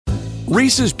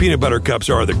Reese's Peanut Butter Cups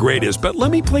are the greatest, but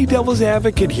let me play devil's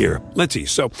advocate here. Let's see.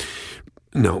 So,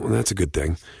 no, that's a good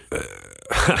thing.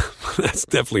 That's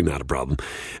definitely not a problem.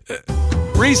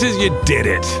 Reese's, you did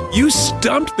it. You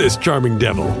stumped this charming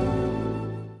devil.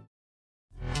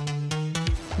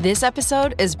 This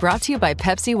episode is brought to you by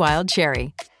Pepsi Wild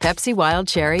Cherry. Pepsi Wild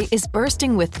Cherry is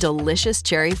bursting with delicious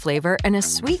cherry flavor and a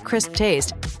sweet, crisp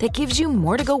taste that gives you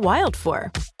more to go wild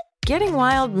for. Getting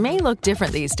wild may look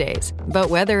different these days, but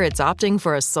whether it's opting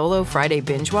for a solo Friday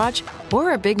binge watch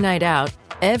or a big night out,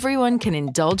 everyone can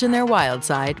indulge in their wild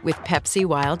side with Pepsi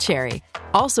Wild Cherry.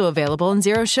 Also available in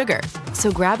Zero Sugar.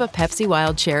 So grab a Pepsi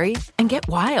Wild Cherry and get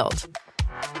wild.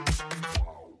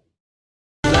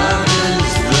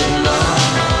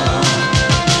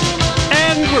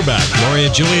 And we're back. Lori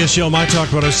and Julia Show, My Talk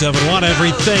 107.1,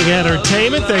 Everything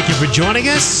Entertainment. Thank you for joining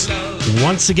us.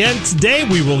 Once again, today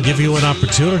we will give you an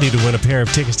opportunity to win a pair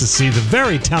of tickets to see the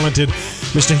very talented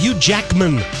Mr. Hugh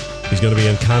Jackman. He's going to be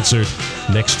in concert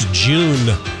next June.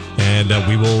 And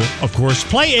we will, of course,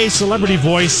 play a celebrity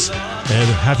voice and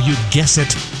have you guess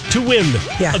it to win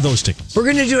those tickets. We're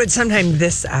going to do it sometime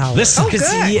this hour.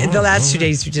 Because the last 2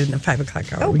 days we did in the 5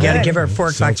 o'clock hour. We got to give our 4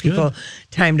 o'clock people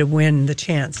time to win the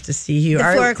chance to see you. The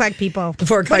 4 o'clock people. The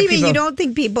 4 o'clock What do you mean? people. You don't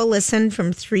think people listen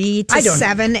from 3 to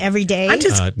 7 every day? I'm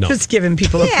just giving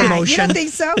people a promotion. You don't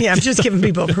think so? Yeah, I'm just giving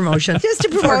people a promotion. Just a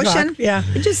promotion. Yeah.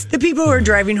 Just the people who are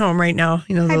driving home right now.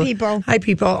 Hi,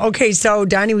 people. Okay, so,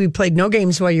 Donnie, we played no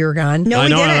games while you were gone. No, I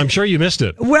know, we didn't. I'm sure you missed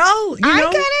it. Well, I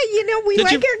got it. We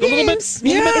like our games.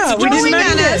 Yeah, It's growing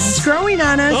on us. It's growing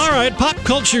on us. All right, Pop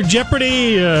Culture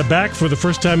Jeopardy back for the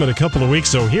first time in a couple of weeks.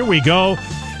 So here we go.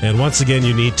 And once again,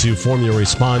 you need to form your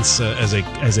response as a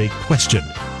question.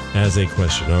 As a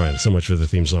question. All right, so much for the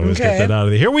theme song. Let's get that out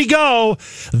of there. Here we go.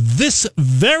 This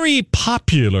very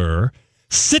popular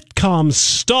sitcom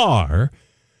star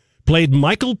played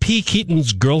Michael P.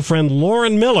 Keaton's girlfriend,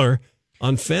 Lauren Miller,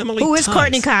 on Family Who is Ties.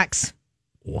 Courtney Cox?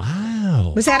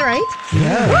 Wow. Was that right?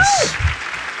 Yes.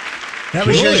 That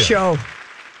was your show.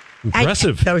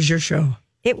 Impressive. That was your show.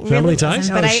 It Family really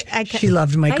Ties? wasn't, but She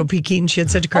loved Michael P. Keaton. She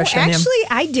had such a crush on him. Actually,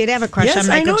 I did have a crush on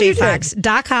Michael J. Fox.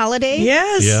 Doc Holliday.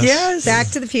 Yes. Back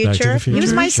to the Future. He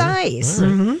was my size.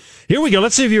 Right. Mm-hmm. Here we go.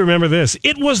 Let's see if you remember this.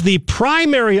 It was the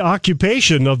primary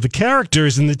occupation of the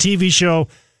characters in the TV show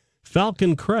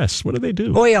Falcon Crest. What did they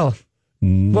do? Oil.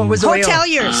 What was oil?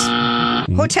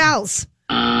 Hoteliers. Hotels.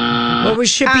 What was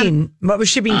shipping? What was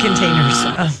shipping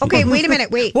containers? Okay, wait a minute.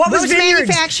 Wait. What was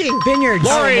manufacturing? Vineyards.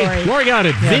 Lori got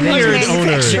it. Vineyard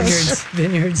owners.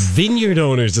 Vineyard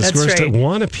owners. The scores to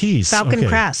one apiece. Falcon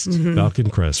Crest. Mm-hmm. Falcon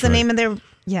Crest. The name of their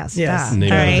Yes. The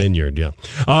name of the vineyard. Yeah.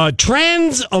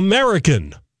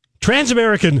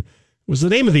 Transamerican was the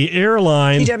name of the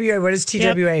airline. TWA. What is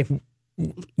TWA? Yep.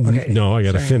 Okay. No, I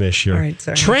got to finish here. All right,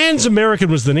 sorry. Transamerican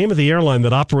was the name of the airline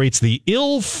that operates the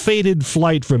ill-fated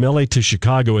flight from LA to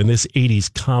Chicago in this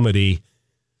 80s comedy.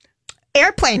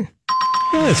 Airplane.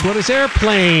 Yes, what is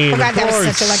Airplane? Oh, God, that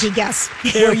was such a lucky guess.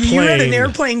 Well, you had an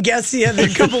airplane guess the other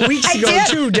couple weeks ago,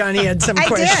 too. Donnie had some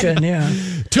question. Did. Yeah.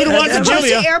 2-1 to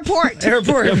Julia. Airport,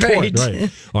 right.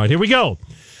 All right, here we go.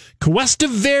 Cuesta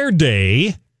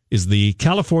Verde is the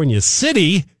California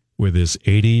city where this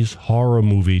 80s horror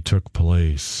movie took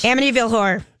place. Amityville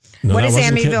Horror. No, what is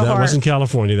Amityville Horror? That wasn't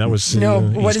California. That was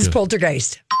what is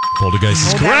Poltergeist? Poltergeist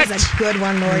is correct. That was a good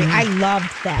one, Lori. I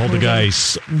loved that.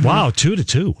 Poltergeist. Wow,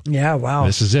 2-2. Yeah, wow.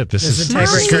 This is it. This is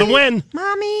for the win.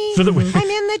 Mommy, for the win. I'm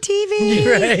in the TV.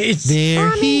 Right. They're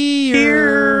Mommy,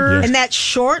 here. Yes. And that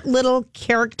short little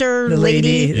character the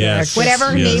lady, yes.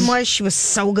 whatever her name was, she was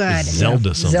so good.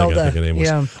 Zelda something, I think her name was.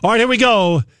 Yeah. All right, here we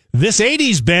go. This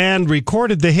 80s band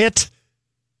recorded the hit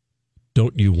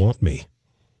Don't You Want Me?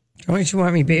 Don't you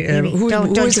want me? Who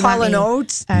is Hall &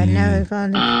 Oates? No, I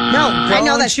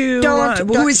know that.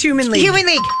 Who is Human League? Human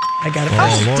League. I got it.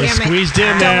 Oh, Lori squeezed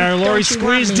in there. Lori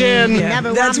squeezed in. Yeah.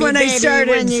 That's when I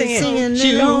started singing.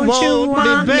 Don't you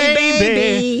want me,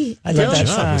 baby? I love that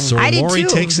song. So I did Lori too.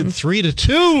 takes it 3-2.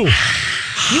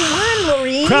 You won,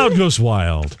 Lori. Crowd goes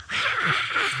wild.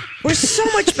 We're so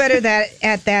much better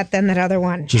at that than that other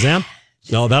one. Shazam?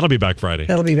 No, that'll be back Friday.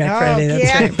 That'll be back Friday.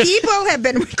 That's right. People have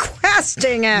been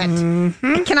requesting it.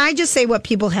 Mm-hmm. Can I just say what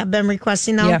people have been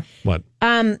requesting, though? Yeah. What?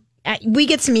 We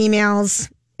get some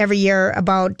emails every year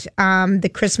about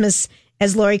the Christmas,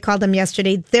 as Lori called them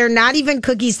yesterday. They're not even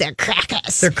cookies, they're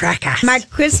crackers. They're crackers. My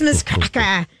Christmas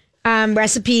cracker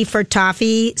recipe for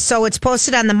toffee. So it's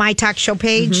posted on the My Talk show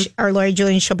page, or Lori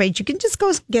Julian show page. You can just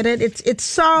go get it. It's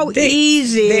so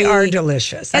easy. They are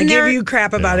delicious. And I give you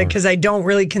crap about it because I don't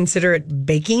really consider it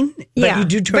baking. But you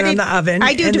do turn on the oven.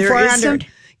 I do and to there is 400.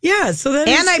 Yeah, so that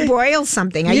and I broil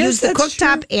something. I use the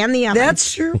cooktop and the oven.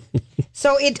 That's true.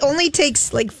 So it only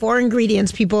takes like 4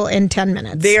 ingredients, people, in 10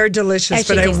 minutes. They are delicious,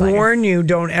 Actually, but I it tastes warn you,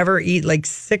 don't ever eat like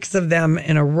 6 of them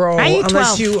in a row I eat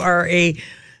unless 12. you are a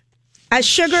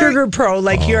sugar pro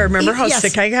like you are. Remember how Yes.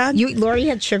 sick I got? Lori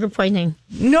had sugar poisoning.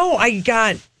 No, I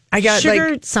got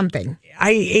Sugar like something.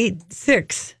 I ate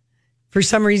 6. For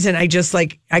some reason, I just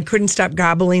I couldn't stop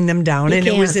gobbling them down.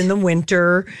 It was in the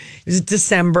winter. It was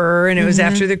December, and it was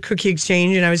after the cookie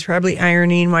exchange, and I was probably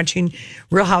ironing, watching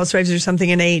Real Housewives or something,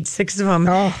 and I ate 6 of them.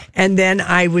 Oh. And then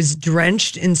I was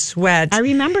drenched in sweat. I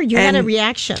remember you had a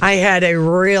reaction. I had a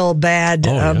real bad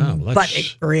let's-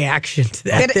 butt reaction to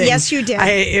that But thing. yes, you did.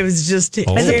 It was just...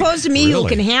 As opposed to me, who really?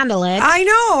 can handle it. I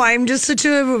know. I'm just such a...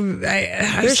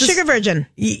 You're a sugar virgin.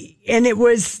 And it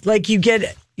was like you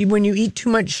get... When you eat too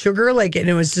much sugar, and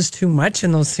it was just too much,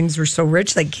 and those things were so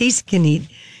rich. Like Casey can eat,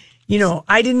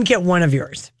 I didn't get one of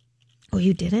yours. Oh,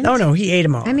 you didn't? No, he ate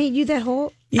them all. I made you that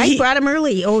whole. I brought him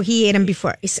early. Oh, he ate them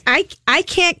before. I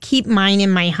can't keep mine in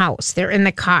my house. They're in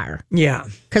the car Yeah.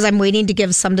 because I'm waiting to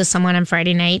give some to someone on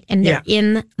Friday night, and they're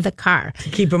in the car.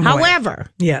 Keep them away.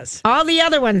 However, Yes. all the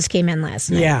other ones came in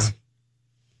last night. Yeah.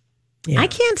 I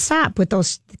can't stop with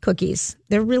those cookies.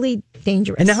 They're really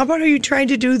dangerous. And how about how you tried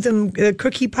to do the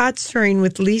cookie pot stirring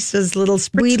with Lisa's little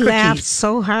spritz we cookies? laughed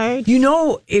so hard.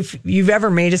 If you've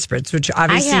ever made a spritz, which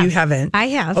obviously you haven't. I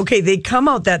have. Okay, they come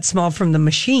out that small from the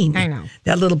machine. I know.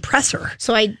 That little presser.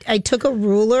 So I took a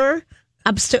ruler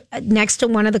next to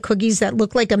one of the cookies that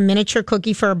looked like a miniature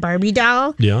cookie for a Barbie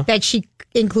doll. Yeah. That she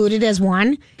included as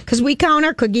one because we count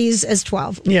our cookies as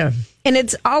 12. Yeah. And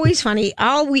it's always funny.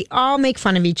 We all make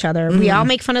fun of each other. We all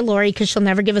make fun of Lori because she'll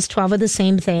never give us 12 of the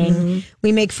same thing.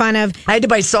 We make fun of. I had to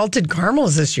buy salted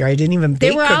caramels this year. I didn't even bake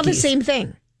They were all the cookies. same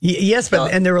thing. Yes,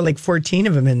 but and there were like 14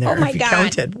 of them in there. Oh my if you God.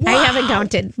 counted. I haven't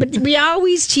counted. But we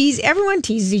always tease. Everyone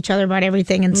teases each other about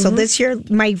everything. And so this year,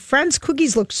 my friend's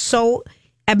cookies looked so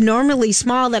abnormally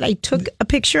small that I took a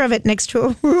picture of it next to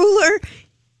a ruler.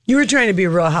 You were trying to be a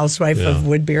real housewife of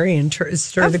Woodbury and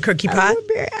stir the cookie pot.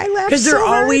 I laughed Because they're so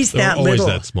hard. always They're that always little.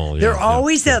 that small, yeah, they're yeah.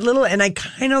 always that little, and I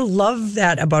kind of love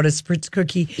that about a spritz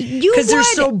cookie You because they're would.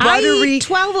 so I buttery. eat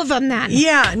 12 of them then.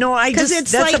 Yeah, no, Because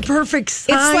that's a perfect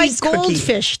size. It's like cookie.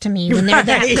 goldfish to me when they're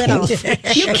that Right. little.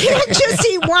 You can't just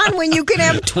eat one when you can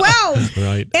have 12.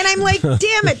 Right. And I'm like,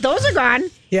 damn it, those are gone.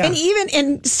 Yeah. And even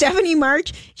in Stephanie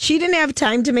March, she didn't have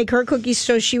time to make her cookies,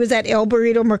 so she was at El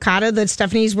Burrito Mercado that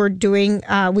Stephanie's were doing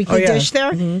weekly dish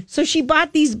there. So she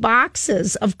bought these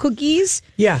boxes of cookies.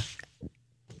 Yeah,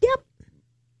 Yep.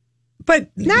 but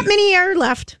Not many are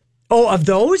left. of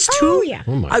those two. Oh, yeah.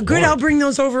 Oh, my Good. Lord. I'll bring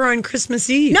those over on Christmas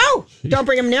Eve. No, don't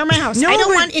bring them near my house. No, I don't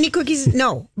but- want any cookies.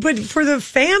 No, but for the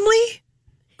family,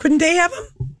 couldn't they have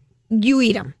them? you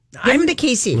eat them. Give them to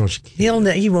Casey. He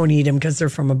won't eat them because they're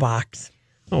from a box.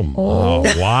 Oh,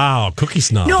 wow. Cookie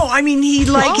snob. No, I mean he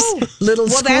likes little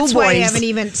Well, schoolboys. that's why I haven't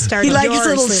even started. He likes yours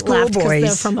little that left 'cause schoolboys.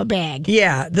 They're from a bag.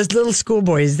 Yeah, this little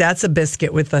schoolboys. That's a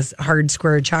biscuit with a hard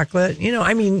square of chocolate.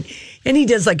 I mean, and he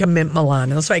does like a mint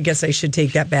Milano. So I guess I should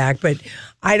take that back. But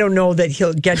I don't know that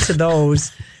he'll get to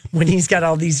those when he's got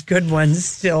all these good ones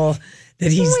still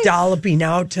that he's dolloping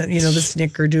out to, the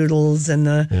snickerdoodles and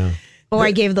the. Yeah. Oh,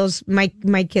 I gave those. My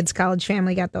kids' college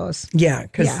family got those. Yeah,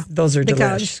 because those are The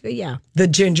delicious. college, yeah. The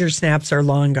ginger snaps are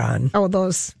long gone. Oh,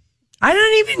 those. I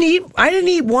didn't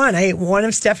eat one. I ate one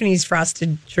of Stephanie's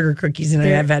frosted sugar cookies, and I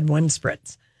have had one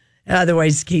spritz.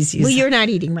 Otherwise, Casey's. Well, you're not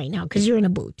eating right now because you're in a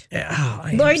boot.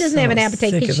 I Lori am doesn't so have an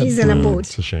appetite sick because of the she's in a boot.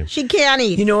 It's a shame. She can't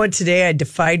eat. You know what? Today I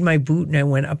defied my boot and I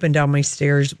went up and down my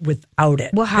stairs without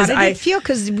it. Well, how 'Cause did it feel?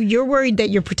 Because you're worried that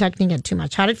you're protecting it too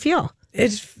much. How did it feel?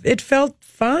 It felt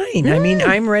fine. I mean,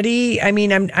 I'm ready. I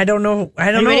mean, I don't know. I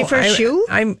don't you know. ready for a shoe?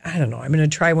 I don't know. I'm going to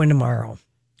try one tomorrow.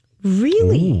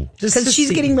 Really? Just to Because she's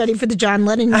see. getting ready for the John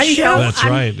Lennon I show. know. That's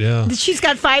right, yeah. She's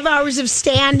got 5 hours of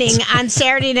standing on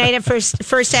Saturday night at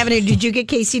First Avenue. Did you get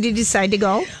Casey to decide to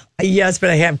go? Yes, but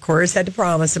I have, of course, had to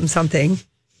promise him something.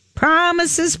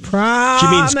 Promises, She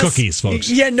promise. means cookies, folks.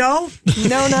 Yeah, no,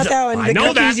 not that one. I The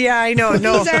know cookies, that. yeah, I know.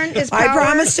 No, Cookies aren't his I power.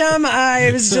 promised him.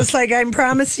 It was just like, I'm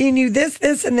promising you this,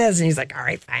 and this. And he's like, all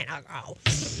right, fine, I'll go.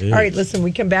 All right, listen,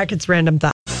 we come back. It's Random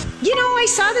Thought. I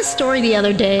saw this story the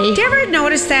other day. Did you ever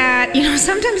notice that?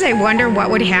 Sometimes I wonder what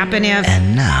would happen if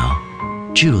And now,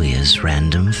 Julia's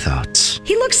Random Thoughts.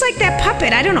 he looks like that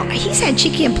puppet. I don't know. He's had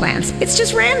cheeky implants. It's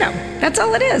just random. That's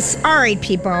all it is. All right,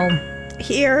 people.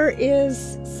 Here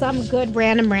is some good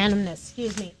randomness.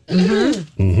 Excuse me.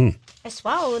 I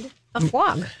swallowed a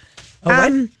frog.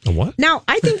 A what? Now,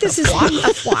 I think this is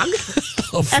a frog.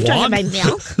 After I had my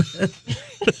milk.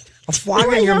 A frog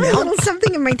I in your have a milk. little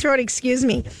something in my throat. Excuse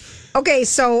me. Okay,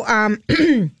 so I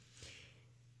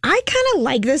kind of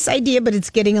like this idea, but it's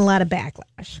getting a lot of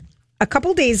backlash. a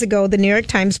couple days ago, the New York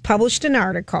Times published an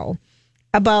article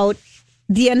about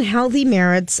the unhealthy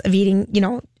merits of eating,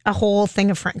 a whole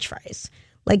thing of French fries.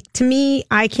 Like, to me,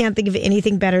 I can't think of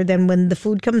anything better than when the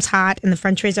food comes hot and the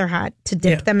French fries are hot to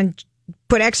dip them and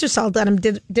put extra salt on them,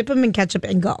 dip them in ketchup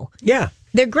and go. Yeah.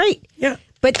 They're great. Yeah.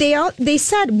 But they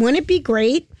said, wouldn't it be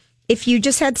great if you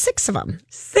just had 6 of them?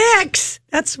 6?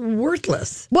 That's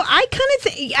worthless. Well, I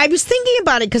was thinking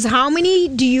about it because how many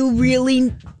do you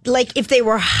really, like, if they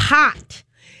were hot?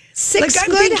 6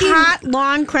 hot,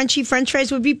 long, crunchy French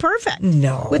fries would be perfect.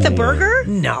 No. With a burger?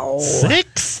 No.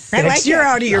 6? I like You're it.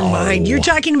 out of your mind. You're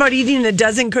talking about eating a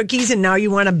dozen cookies and now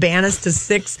you want to ban us to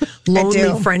 6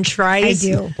 lonely French fries?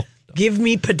 I do. Give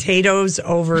me potatoes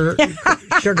over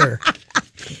sugar.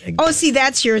 Oh, see,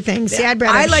 that's your thing. See, I'd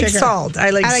rather I like sugar. salt. I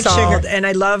like salt, and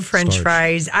I love French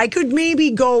fries. I could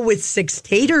maybe go with 6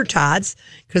 tater tots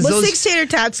because Well, 6 tater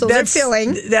tots, those are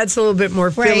filling. That's a little bit more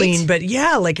Right. filling, but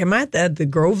yeah, like I'm at the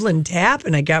Groveland Tap,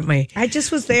 and I got my I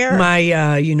just was there.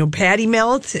 my patty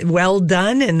melt well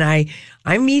done, and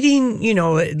I'm eating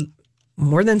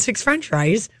more than 6 French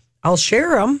fries. I'll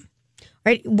share them.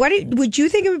 Right? Would you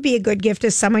think it would be a good gift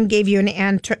if someone gave you an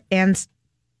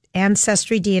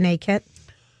ancestry DNA kit?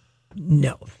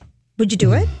 No, Would you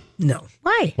do it? no,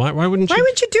 Why? Why wouldn't you? Why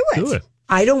would you do it?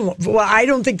 I don't. Well, I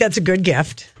don't think that's a good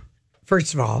gift.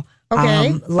 First of all,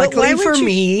 Okay. But why luckily would for you-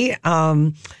 me,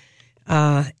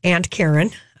 Aunt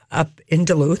Karen up in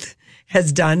Duluth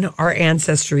has done our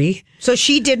ancestry. So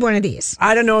she did one of these.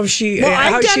 I don't know if she Well,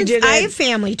 how she did it. I have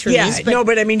family trees. Yeah,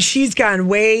 but I mean, she's gone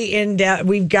way in depth.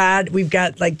 We've got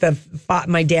like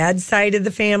my dad's side of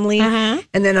the family, Uh-huh.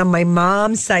 and then on my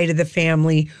mom's side of the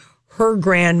family, her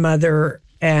grandmother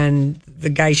and the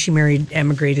guy she married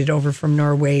emigrated over from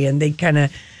Norway, and they kind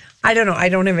of, I don't know. I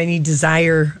don't have any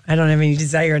desire, and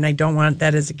I don't want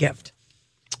that as a gift.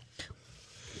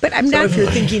 But I'm So not. if you're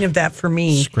thinking of that for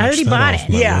me, I already bought it.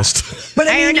 yeah. But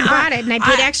I already bought it, and I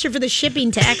paid extra for the shipping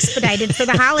to expedite it for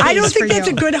the holidays. I don't think for that's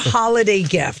you. a good holiday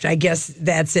gift. I guess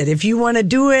that's it. If you want to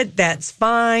do it, that's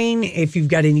fine. If you've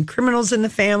got any criminals in the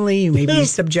family, you may be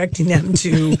subjecting them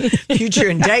to future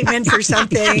indictment for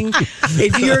something.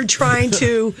 If you're trying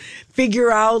to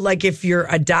figure out, like, if you're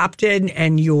adopted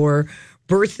and your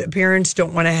birth parents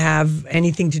don't want to have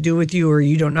anything to do with you, or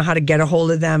you don't know how to get a hold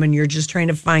of them, and you're just trying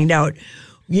to find out,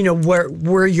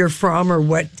 where you're from or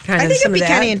what kind I of think some it'd be of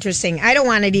that. kind of interesting. I don't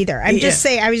want it either. I'm just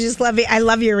saying. I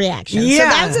love your reaction. Yeah. So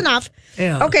that's enough.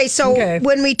 Yeah. Okay. So Okay.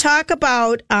 when we talk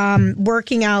about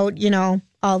working out,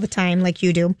 all the time, like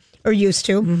you do or used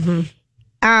to,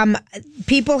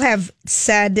 people have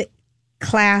said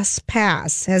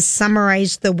ClassPass has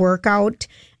summarized the workout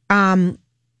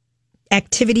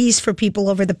activities for people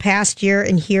over the past year,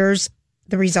 and here's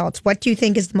the results. What do you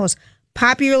think is the most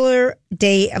popular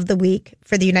day of the week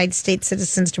for the United States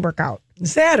citizens to work out?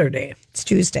 Saturday. It's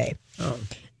Tuesday.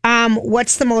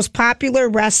 What's the most popular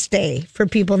rest day for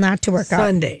people not to work out?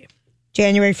 Sunday.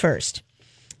 January 1st.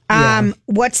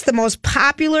 What's the most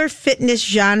popular fitness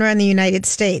genre in the United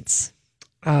States?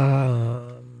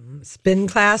 Spin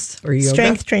class or yoga?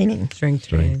 Strength training. Strength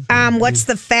training. What's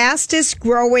the fastest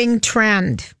growing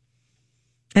trend?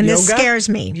 And this Yoga? scares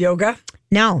me. Yoga?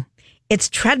 No, it's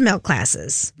treadmill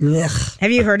classes. Ugh.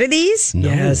 Have you heard of these? No.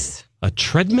 Yes. A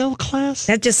treadmill class?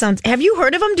 That just sounds. Have you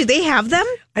heard of them? Do they have them?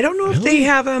 I don't know if they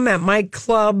have them at my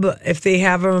club. If they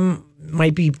have them,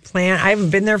 might be planned. I haven't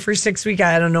been there for 6 weeks.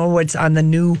 I don't know what's on the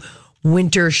new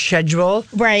winter schedule.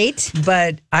 Right.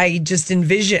 But I just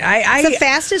envision. It's the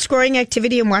fastest growing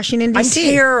activity in Washington, I'm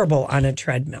D.C. terrible on a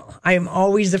treadmill. I am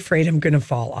always afraid I'm going to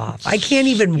fall off. I can't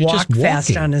even walk just fast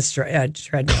walking. on a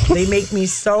treadmill. They make me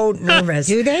so nervous.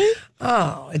 Do they?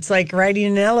 Oh, it's like riding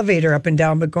an elevator up and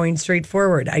down, but going straight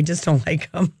forward. I just don't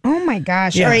like them. Oh my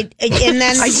gosh! Yeah. All right, and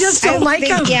then I just don't like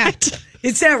them. Yeah.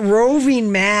 It's that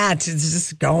roving mat. It's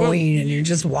just going, and you're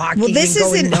just walking. Well, this and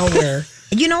going isn't nowhere.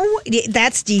 You know,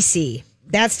 that's DC.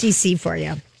 That's DC for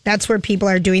you. That's where people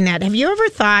are doing that. Have you ever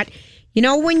thought,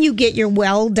 when you get your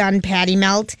well done patty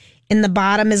melt and the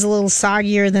bottom is a little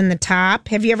soggier than the top?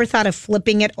 Have you ever thought of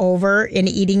flipping it over and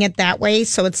eating it that way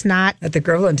so it's not? At the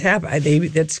Groveland Tap,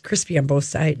 that's crispy on both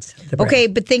sides. of the bread. Okay,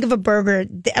 but think of a burger.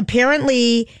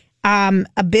 Apparently,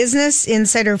 a Business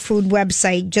Insider food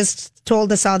website just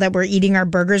told us all that we're eating our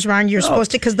burgers wrong. You're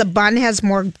supposed to, because the bun has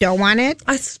more dough on it.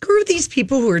 Screw these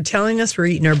people who are telling us we're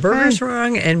eating our burgers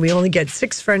wrong and we only get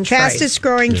 6 French fries. Fastest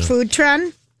growing food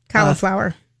trend,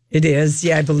 cauliflower. It is.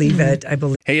 Yeah, I believe it.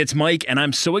 Hey, it's Mike, and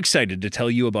I'm so excited to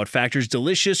tell you about Factor's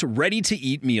delicious,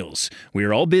 ready-to-eat meals. We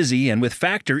are all busy, and with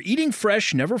Factor, eating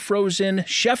fresh, never frozen,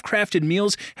 chef-crafted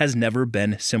meals has never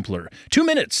been simpler. 2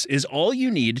 minutes is all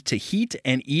you need to heat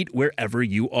and eat wherever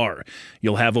you are.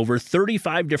 You'll have over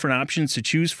 35 different options to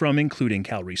choose from, including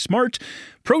Calorie Smart,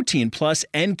 Protein Plus,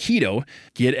 and Keto.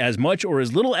 Get as much or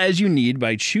as little as you need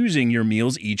by choosing your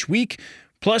meals each week.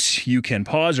 Plus, you can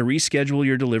pause or reschedule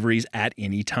your deliveries at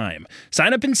any time.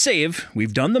 Sign up and save.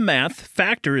 We've done the math.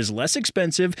 Factor is less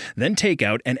expensive than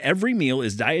takeout, and every meal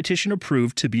is dietitian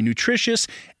approved to be nutritious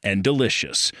and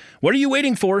delicious. What are you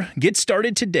waiting for? Get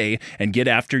started today and get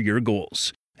after your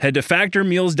goals. Head to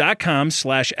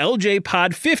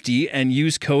factormeals.com/LJPod50 and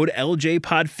use code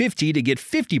LJPod50 to get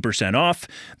 50% off.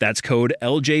 That's code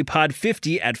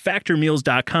LJPod50 at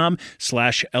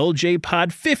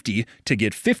factormeals.com/LJPod50 to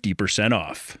get 50%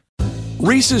 off.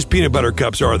 Reese's peanut butter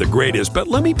cups are the greatest, but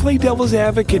let me play devil's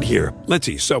advocate here. Let's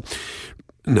see. So,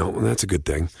 no, that's a good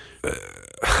thing.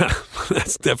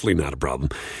 That's definitely not a problem.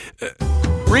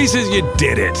 Reese's, you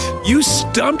did it. You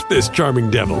stumped this charming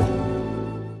devil.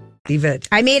 Leave it.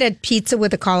 I made a pizza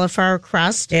with a cauliflower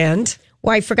crust. And?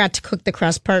 Well, I forgot to cook the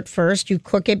crust part first. You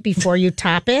cook it before you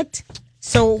top it.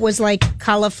 So it was like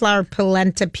cauliflower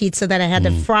polenta pizza that I had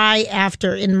to fry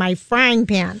after in my frying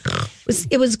pan.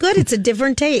 It was good. It's a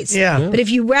different taste. Yeah. But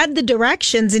if you read the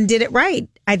directions and did it right,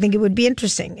 I think it would be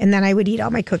interesting. And then I would eat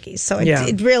all my cookies. So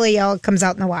it really all comes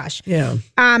out in the wash. Yeah.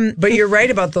 But you're right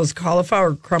about those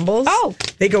cauliflower crumbles. Oh.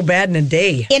 They go bad in a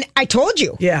day. And I told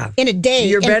you. Yeah. In a day.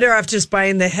 You're better off just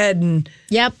buying the head and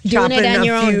doing it on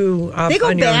your own. They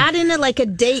go bad in like a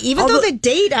day, even though the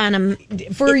date on them,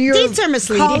 for your dates are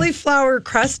misleading. Cauliflower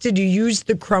crust, did you use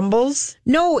the crumbles?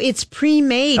 No, it's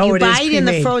pre-made. Oh, you it buy is it in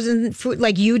the pre-made. frozen food,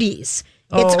 like Udi's.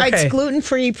 Oh, okay. It's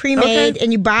gluten-free, pre-made,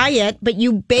 and you buy it, but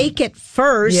you bake it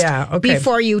first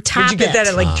before you top it. Did you get that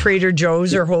at like Trader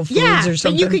Joe's or Whole Foods or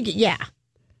something? But you could get,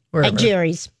 Wherever. at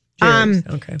Jerry's.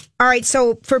 Okay. All right,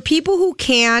 so for people who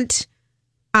can't,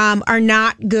 are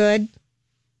not good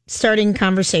starting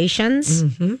conversations,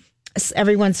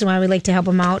 every once in a while we like to help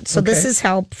them out. So this is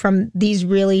help from these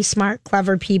really smart,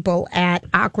 clever people at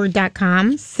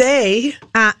awkward.com.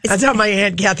 That's how my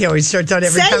Aunt Kathy always starts out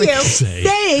every time.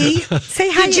 Say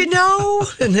hi. Did you know?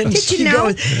 And then Did you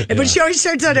know? goes, but she always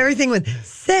starts out everything with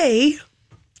say.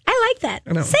 I like that.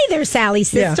 Say there, Sally,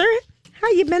 sister. How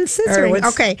you been scissoring?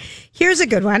 Okay, here's a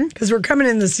good one. Because we're coming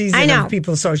in the season of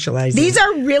people socializing. These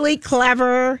are really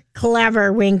clever,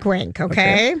 wink, wink,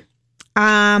 okay?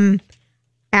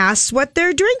 Ask what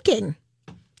they're drinking.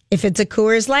 If it's a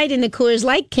Coors Light in a Coors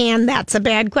Light can, that's a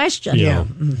bad question. Yeah.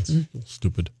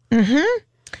 Stupid.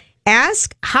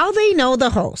 Ask how they know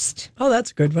the host. Oh,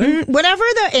 that's a good one. Whatever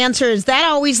the answer is, that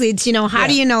always leads, how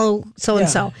do you know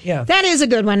so-and-so? Yeah. That is a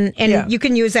good one. And you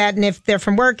can use that. And if they're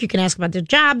from work, you can ask about their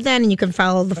job then, and you can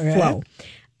follow the flow.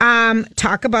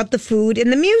 Talk about the food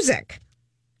and the music.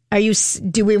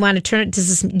 Do we want to turn it?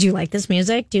 Do you like this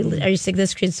music? Are you sick of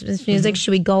this Christmas music?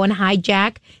 Should we go and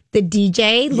hijack the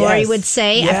DJ? Lori would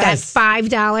say, I've got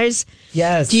 $5.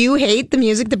 Yes. Do you hate the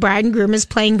music the bride and groom is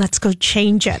playing? Let's go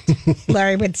change it.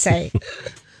 Lori would say.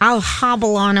 I'll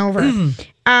hobble on over.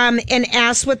 And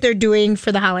ask what they're doing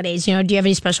for the holidays. Do you have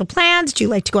any special plans? Do you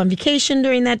like to go on vacation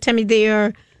during that time of the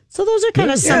year? So those are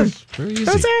kind of some. Very easy.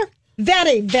 Those are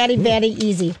very, very, very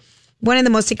easy. One of the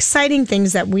most exciting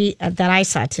things that I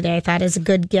saw today, I thought is a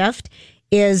good gift,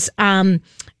 is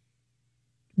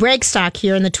Bragstock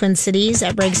here in the Twin Cities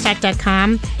at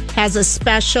bragstock.com has a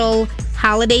special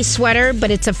holiday sweater,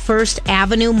 but it's a First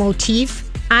Avenue motif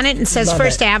on it and says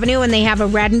First Avenue, and they have a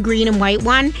red and green and white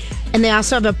one, and they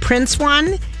also have a Prince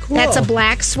one. Cool. That's a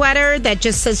black sweater that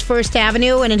just says First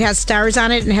Avenue, and it has stars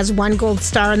on it and has one gold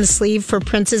star on the sleeve for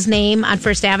Prince's name on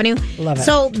First Avenue. Love it.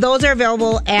 So those are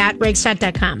available at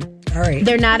bragstock.com. All right.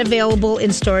 They're not available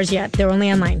in stores yet. They're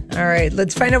only online. All right.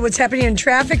 Let's find out what's happening in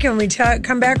traffic. And when we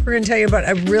come back, we're going to tell you about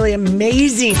a really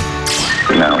amazing.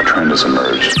 Now a trend has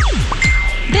emerged.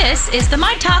 This is the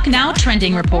My Talk Now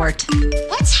trending report.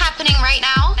 What's happening right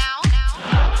now?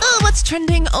 What's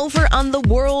trending over on the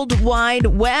World Wide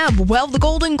Web? Well, the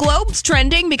Golden Globes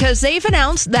trending because they've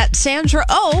announced that Sandra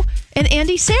Oh and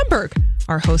Andy Samberg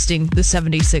are hosting the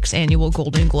 76th annual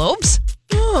Golden Globes.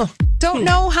 Don't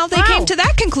know how they came to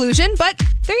that conclusion, but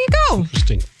there you go.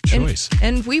 Interesting choice.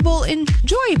 And we will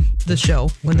enjoy the show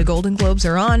when the Golden Globes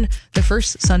are on the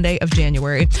first Sunday of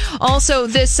January. Also,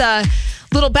 this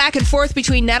Little back and forth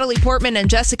between Natalie Portman and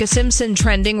Jessica Simpson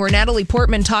trending, where Natalie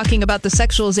Portman talking about the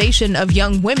sexualization of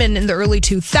young women in the early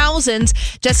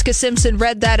 2000s. Jessica Simpson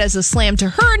read that as a slam to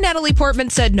her. Natalie Portman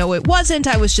said, no, it wasn't.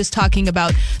 I was just talking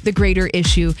about the greater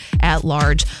issue at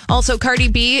large. Also, Cardi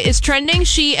B is trending.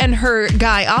 She and her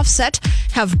guy Offset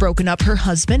have broken up her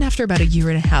husband after about a year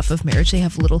and a half of marriage. They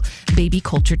have a little baby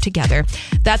culture together.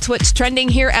 That's what's trending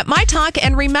here at My Talk.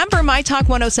 And remember, My Talk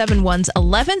 1071's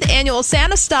 11th annual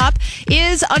Santa Stop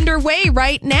is underway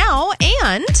right now,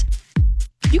 and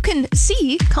you can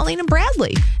see Colleen and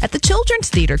Bradley at the Children's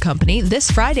Theater Company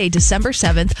this Friday, December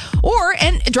 7th,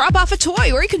 and drop off a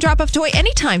toy, or you can drop off a toy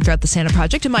anytime throughout the Santa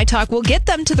Project, and My Talk will get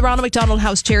them to the Ronald McDonald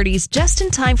House Charities just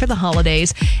in time for the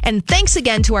holidays. And thanks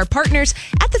again to our partners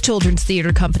at the Children's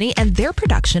Theater Company and their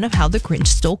production of How the Grinch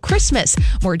Stole Christmas.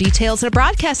 More details and a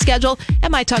broadcast schedule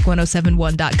at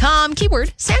mytalk1071.com,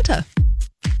 keyword Santa.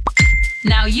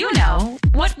 Now you know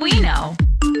what we know.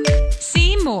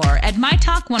 See more at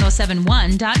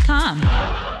mytalk1071.com.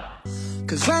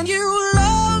 'Cause when you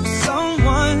love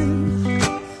someone,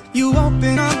 you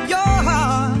open up your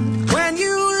heart. When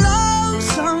you love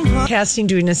someone. Casting,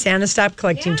 doing a Santa Stop,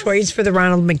 collecting toys for the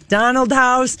Ronald McDonald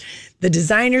House. The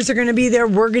designers are going to be there.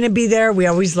 We're going to be there. We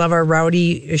always love our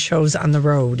rowdy shows on the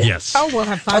road. Yes. Oh, we'll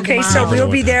have fun. Okay, tomorrow. so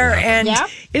we'll be there. And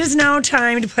it is now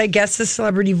time to play Guess the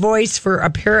Celebrity Voice for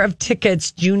a pair of tickets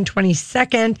June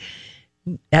 22nd.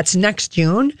 That's next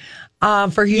June.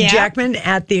 For Hugh Jackman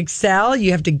at the Excel. You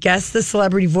have to guess the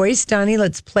celebrity voice. Donnie,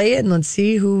 let's play it and let's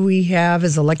see who we have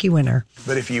as a lucky winner.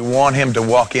 But if you want him to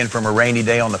walk in from a rainy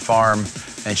day on the farm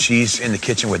and she's in the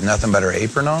kitchen with nothing but her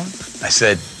apron on, I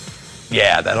said,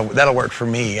 yeah, that'll work for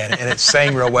me. And it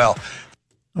sang real well.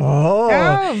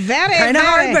 Oh, very kind of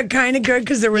hard, but kind of good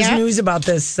because there was news about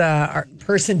this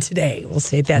person today. We'll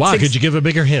say that. Wow, could you give a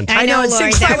bigger hint? I know, it's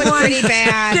Lori, that was pretty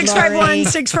bad.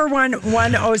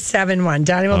 651-641-1071.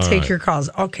 Donnie will take your calls.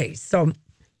 Okay, so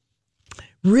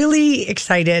really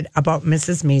excited about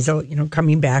Mrs. Maisel,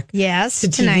 coming back. Yes, to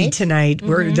TV tonight.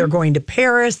 Mm-hmm. They're going to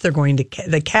Paris. They're going to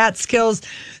the Catskills.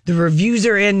 The reviews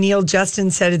are in. Neil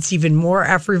Justin said it's even more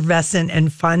effervescent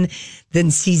and fun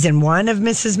than season 1 of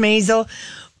Mrs. Maisel.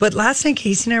 But last night,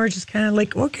 Casey and I were just kind of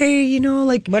like, okay,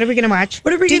 what are we going to watch?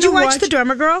 What are we Did going to watch? Did you watch The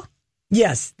Drummer Girl?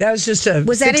 Yes, that was just a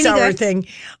 6-hour thing.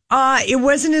 It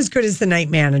wasn't as good as The Night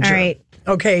Manager. All right.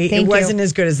 Okay, Thank it wasn't you.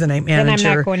 as good as The Night Manager.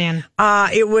 Then I'm not going in.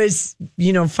 It was,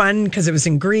 fun because it was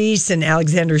in Greece and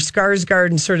Alexander Skarsgård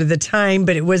and sort of the time,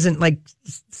 but it wasn't like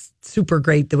super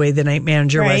great the way The Night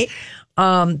Manager was.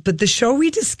 But the show we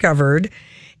discovered,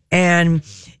 and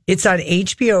it's on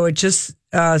HBO. It just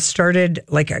started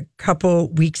like a couple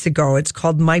weeks ago. It's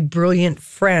called My Brilliant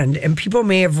Friend, and people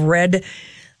may have read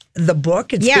the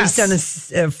book. It's based on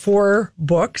 4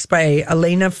 books by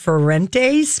Elena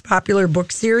Ferrante's popular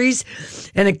book series,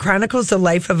 and it chronicles the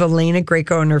life of Elena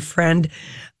Greco and her friend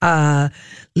Lila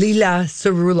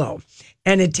Cerullo.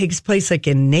 And it takes place like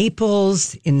in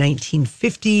Naples in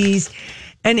 1950s,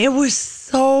 and it was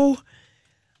so.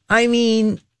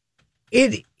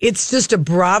 It's just a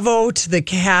bravo to the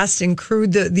cast and crew,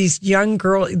 these young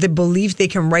girls, the belief they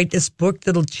can write this book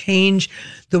that'll change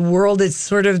the world. It's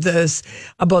sort of this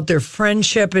about their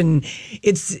friendship, and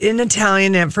it's in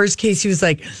Italian. At first, Casey was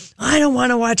like, I don't want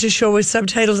to watch a show with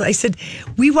subtitles. I said,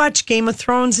 we watch Game of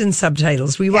Thrones in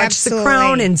subtitles. We watch The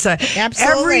Crown in subtitles.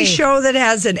 Every show that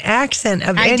has an accent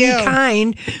of any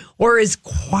kind or is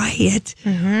quiet,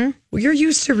 well, you're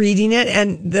used to reading it,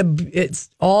 and it's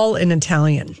all in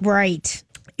Italian. Right.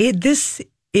 This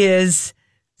is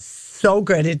so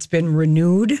good. It's been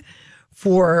renewed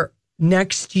for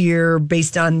next year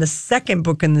based on the second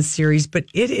book in the series, but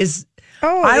it is,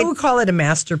 I would call it a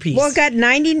masterpiece. Well, it got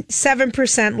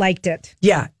 97% liked it.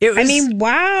 Yeah. It was,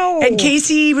 wow. And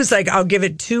Casey was like, I'll give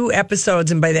it 2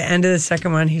 episodes. And by the end of the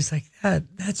second one, he's like,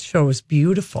 that show is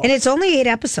beautiful. And it's only 8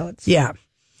 episodes. Yeah.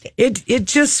 It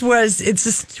just was, it's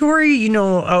a story,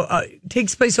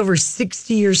 takes place over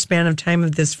 60 years span of time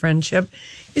of this friendship.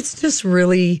 It's just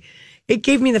really, it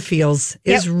gave me the feels.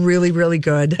 It's really, really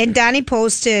good. And Donnie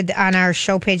posted on our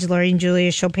show page, Lori and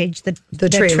Julia's show page, the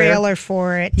trailer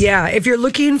for it. Yeah. If you're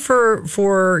looking for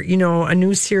a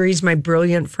new series, My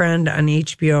Brilliant Friend on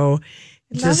HBO,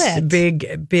 just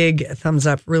big thumbs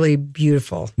up. Really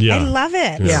beautiful. Yeah. I love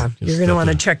it. Yeah. You're going to want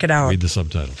to check it out. Read the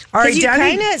subtitles. All right,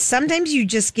 Donnie. Sometimes you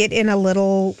just get in a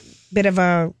little bit of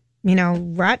a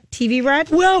TV rut?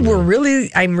 Well,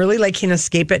 I'm really liking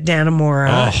Escape at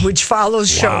Dannemora, which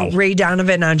follows Ray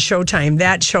Donovan on Showtime.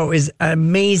 That show is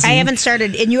amazing. I haven't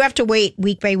started, and you have to wait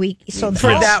week by week. So for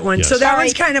that one. Yes. So that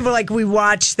one's kind of like we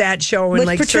watched that show in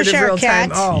Patricia sort of real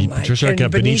time. Oh, my. Patricia Arquette,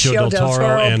 Benicio del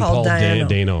Toro, and Paul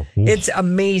Dano. It's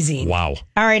amazing. Wow.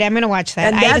 All right, I'm going to watch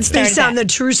that. And that's based on the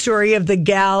true story of the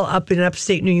gal up in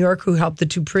upstate New York who helped the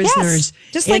two prisoners.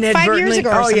 Yes, just like 5 years ago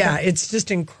or something. Yeah, it's just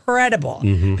incredible.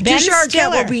 Mm-hmm. Patricia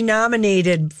Arquette will be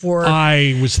nominated for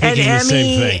I was thinking an the same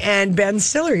Emmy, thing. and Ben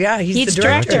Stiller, he's the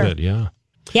director. Yeah.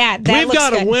 Yeah, we've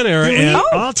got a winner, and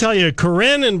I'll tell you,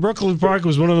 Corinne in Brooklyn Park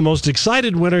was one of the most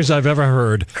excited winners I've ever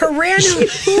heard. Corinne,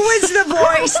 who was the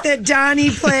voice that Donnie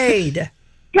played?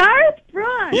 Garth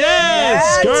Brooks.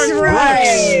 Yes, That's Garth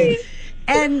right. Brooks.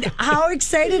 And how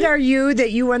excited are you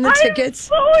that you won the tickets?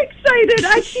 I'm so excited.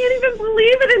 I can't even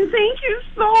believe it, and thank you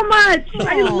so much.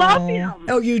 I love him.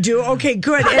 Oh, you do? Okay,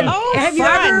 good. And have you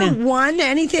ever won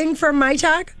anything from My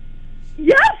Talk?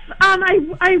 Yes.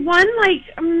 I won like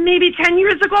maybe 10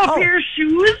 years ago a pair of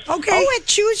shoes. Okay. Oh, at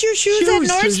Choose Your Shoes at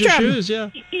Nordstrom. Choose Your Shoes, yeah.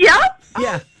 Yep.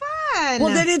 Yeah. Fun.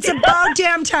 Well, then it's about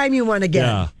damn time you won again.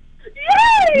 Yeah.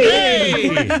 Yay!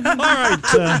 All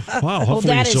right. Wow,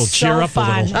 hopefully she'll cheer up a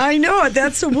little. I know.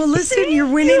 Well, listen, you're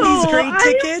winning these great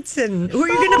tickets, and who are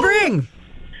you going to bring?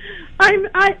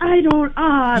 I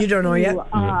don't. You don't know yet?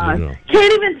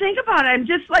 Can't even think about it. I'm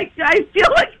just like, I feel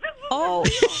like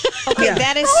this is okay,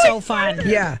 that is so fun.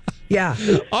 Yeah.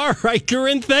 All right,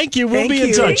 Corinne, thank you. We'll be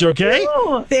in touch, okay?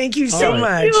 Thank you so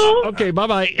much. Okay,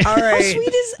 bye-bye. All right. How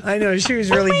sweet is... I know, she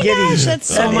was really giddy. Gosh, that's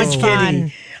so much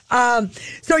fun.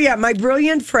 My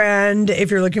Brilliant Friend, if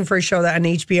you're looking for a show that on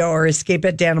HBO or Escape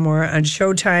at Dannemora on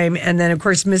Showtime. And then, of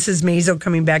course, Mrs. Maisel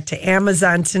coming back to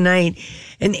Amazon tonight.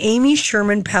 And Amy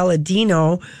Sherman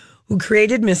Palladino, who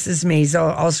created Mrs.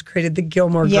 Maisel, also created the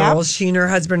Gilmore Girls. She and her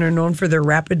husband are known for their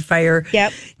rapid fire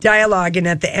dialogue. And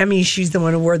at the Emmy, she's the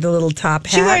one who wore the little top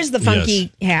hat. She wears the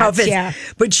funky hats, yeah.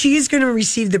 But she's going to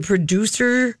receive the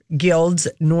Producer Guild's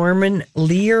Norman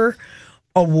Lear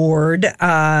Award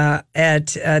at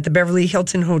the Beverly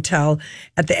Hilton Hotel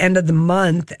at the end of the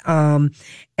month.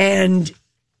 And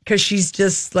because she's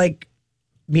just like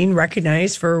being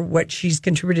recognized for what she's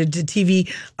contributed to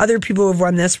TV. Other people who have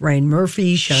won this: Ryan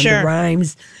Murphy, Shonda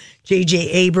Rhimes, J.J.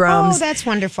 Abrams. Oh, that's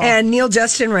wonderful. And Neil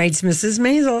Justin writes, Mrs.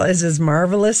 Maisel is as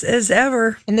marvelous as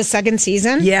ever. In the second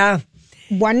season? Yeah.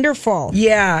 Wonderful.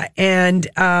 Yeah. And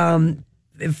 5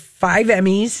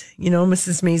 Emmys,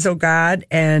 Mrs. Maisel got,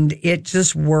 and it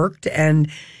just worked. And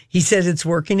he said it's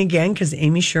working again because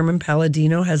Amy Sherman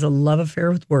Palladino has a love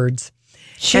affair with words.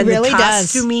 She really the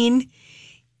does. Costuming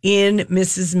in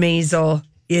Mrs. Maisel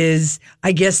is,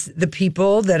 I guess, the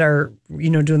people that are,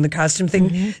 doing the costume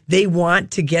thing, they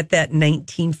want to get that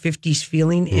 1950s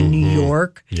feeling in New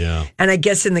York. Yeah. And I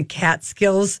guess in the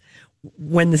Catskills,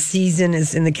 when the season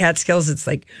is in the Catskills, it's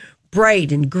like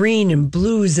bright and green and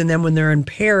blues. And then when they're in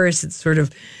Paris, it's sort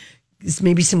of, it's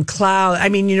maybe some cloud. I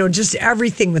mean, just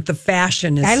everything with the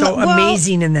fashion is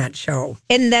amazing in that show.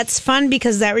 And that's fun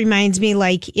because that reminds me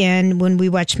when we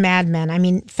watch Mad Men. I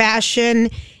mean, fashion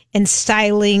and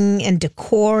styling and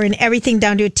decor and everything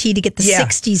down to a T to get the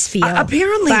 60s feel.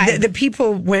 Apparently, the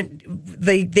people went,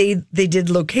 they did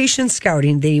location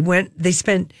scouting. They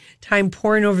spent time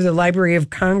poring over the Library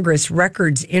of Congress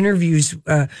records, interviews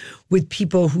with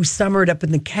people who summered up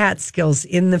in the Catskills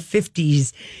in the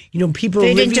 50s. People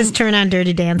They didn't just turn on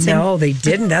Dirty Dancing. No, they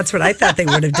didn't. That's what I thought they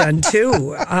would have done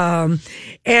too.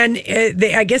 And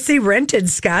I guess they rented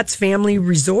Scott's Family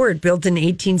Resort, built in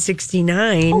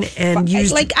 1869, and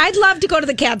used. I'd love to go to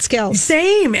the Catskills.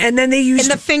 Same, and then they used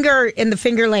in the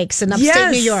Finger Lakes in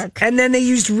upstate New York, and then they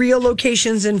used real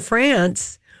locations in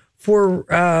France. For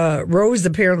Rose,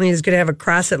 apparently is going to have a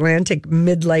cross-Atlantic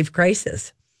midlife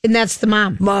crisis. And that's the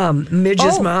mom.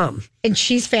 Midge's mom. And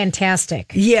she's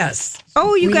fantastic. Yes.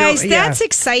 Oh, you guys, that's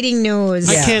exciting news.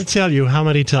 I can't tell you how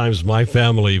many times my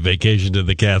family vacationed in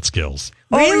the Catskills.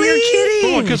 Really? Oh, you're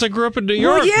kidding. Oh, because I grew up in New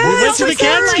York. Well, yes, we went to the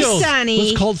Catskills. Sonny.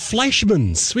 It was called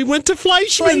Fleischmann's. We went to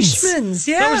Fleischmann's. Fleischmann's,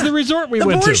 yeah. That was the resort we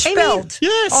went to. Borscht.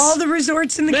 Yes. All the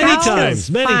resorts in the Catskills.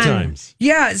 Many times.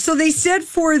 Yeah, so they said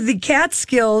for the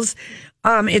Catskills,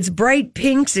 it's bright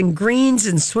pinks and greens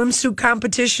and swimsuit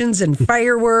competitions and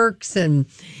fireworks, and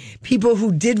people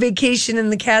who did vacation in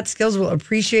the Catskills will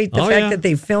appreciate the fact that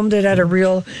they filmed it at a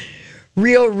real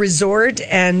resort.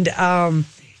 And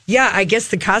Yeah, I guess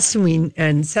the costuming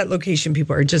and set location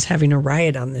people are just having a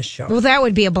riot on this show. Well, that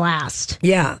would be a blast.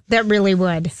 Yeah. That really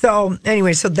would. So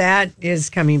anyway, so that is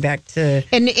coming back to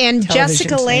And television Jessica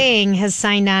tonight. Lange has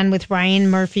signed on with Ryan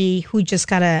Murphy, who just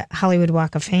got a Hollywood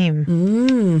Walk of Fame.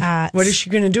 What is she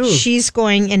going to do? She's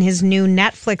going in his new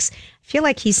Netflix. I feel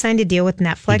like he signed a deal with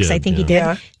Netflix. He did, I think he yeah. did.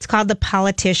 Yeah. It's called The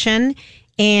Politician.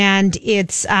 And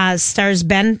it stars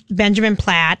Benjamin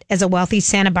Platt as a wealthy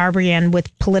Santa Barbarian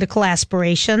with political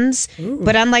aspirations.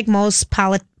 But unlike most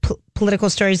political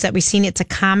stories that we've seen, it's a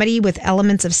comedy with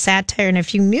elements of satire and a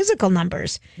few musical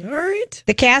numbers. All right.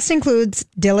 The cast includes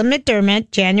Dylan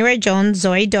McDermott, January Jones,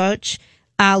 Zoe Deutsch,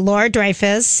 Laura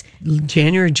Dreyfus.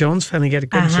 January Jones finally got a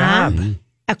good job.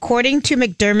 According to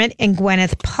McDermott and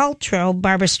Gwyneth Paltrow,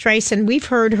 Barbara Streisand, we've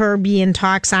heard her be in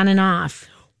talks on and off.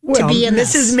 Well, to be in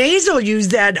Mrs. Maisel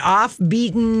used that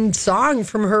off-beaten song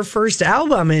from her first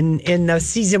album in the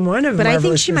season 1 of But I think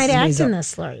Marvelous she might Mrs. act Maisel. in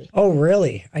this, Lori. Oh,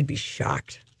 really? I'd be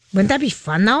shocked. Wouldn't that be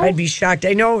fun, though? I'd be shocked.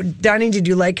 I know, Donnie, did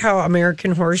you like how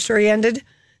American Horror Story ended?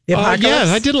 The apocalypse? Yeah,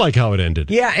 I did like how it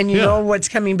ended. Yeah, and you know what's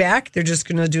coming back? They're just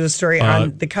going to do a story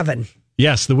on the Coven.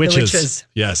 Yes, the witches. Witches.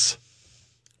 Yes.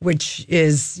 Which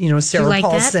is, Sarah like that?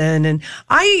 Paulson. And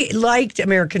I liked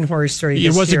American Horror Story It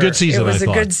this was a year. good season, It was I a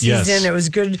thought. good season. Yes. It was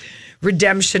good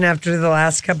redemption after the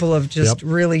last couple of just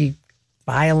really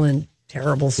violent,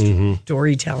 terrible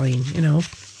storytelling,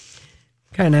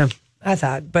 Kind of, I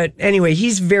thought. But anyway,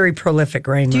 he's very prolific,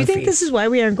 Ryan Do you Murphy. think this is why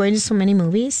we aren't going to so many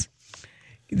movies?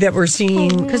 that we're seeing?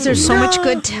 Because there's so much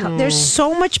good, there's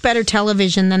so much better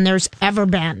television than there's ever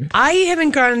been. I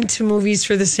haven't gone to movies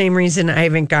for the same reason I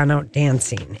haven't gone out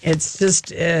dancing. It's just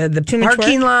the much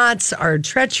parking work? lots are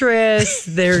treacherous.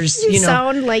 There's, You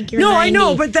sound like you're No, 90. I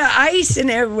know, but the ice and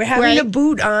having Right. a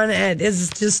boot on it has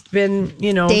just been,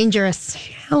 Dangerous.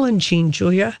 challenging,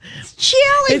 Julia.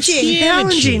 Challenging. It's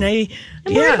challenging.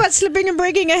 I'm worried about slipping and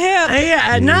breaking a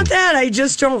hip. Not that. I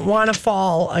just don't want to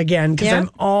fall again because Yeah.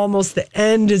 I'm almost, the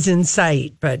end is in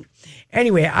sight. But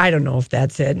anyway, I don't know if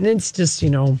that's it. And it's just, We're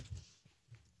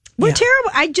terrible.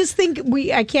 I just think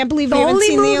I can't believe the we haven't only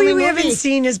seen movie the only we movie. haven't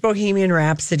seen is Bohemian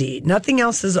Rhapsody. Nothing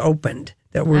else has opened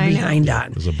that we're I know. behind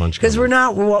on. There's a bunch Because we're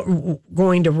not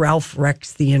going to Ralph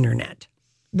Wrecks the Internet.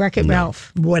 Wreck-It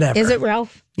Ralph. Whatever. Is it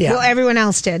Ralph? Yeah. Well, everyone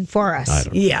else did for us. I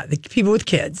don't know. Yeah, the people with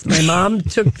kids. My mom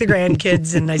took the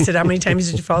grandkids, and I said, "How many times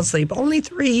did you fall asleep?" Only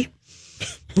 3.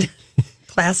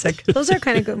 Classic. Those are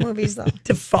kind of good movies, though.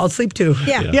 To fall asleep to.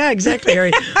 Yeah. Exactly. All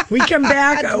right. We come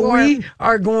back. That's We warm.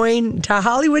 are going to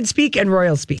Hollywood Speak and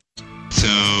Royal Speak. So,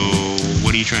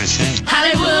 what are you trying to say?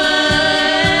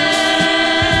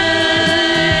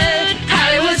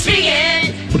 Hollywood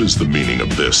speaking. What is the meaning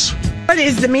of this? What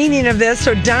is the meaning of this?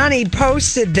 So Donnie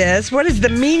posted this. What is the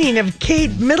meaning of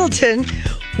Kate Middleton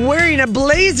wearing a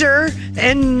blazer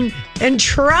and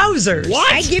trousers?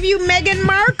 I give you Meghan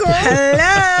Markle.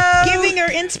 Hello. Giving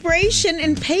her inspiration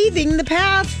and paving the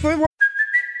path for.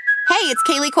 Hey, it's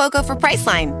Kaylee Cuoco for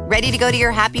Priceline. Ready to go to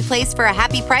your happy place for a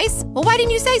happy price? Well, why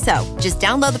didn't you say so? Just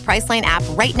download the Priceline app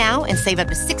right now and save up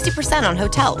to 60% on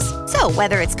hotels. So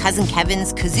whether it's Cousin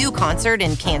Kevin's Kazoo Concert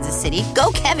in Kansas City,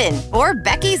 go Kevin, or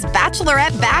Becky's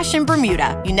Bachelorette Bash in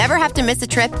Bermuda, you never have to miss a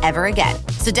trip ever again.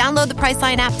 So download the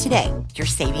Priceline app today. Your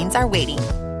savings are waiting.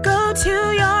 Go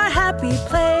to your happy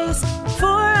place for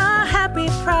a happy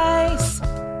price.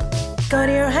 Go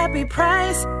to your happy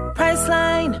price,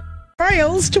 Priceline.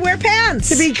 Royals to wear pants.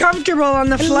 To be comfortable on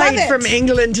the I flight love it. from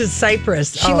England to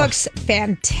Cyprus. She looks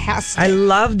fantastic. I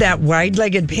love that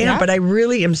wide-legged pant, Yeah. but I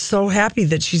really am so happy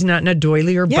that she's not in a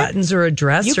doily or Yeah. buttons or a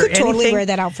dress You or could totally anything. wear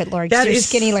that outfit, Lord. 'cause That you're is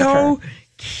skinny like so her.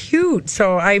 cute.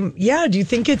 So do you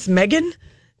think it's Meghan?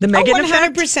 The Oh, Meghan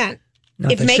effect? 100%.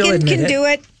 Not If that she'll Meghan admit can do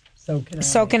it,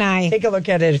 so can I. Take a look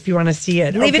at it if you want to see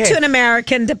it. Leave it Okay. to an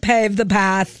American to pave the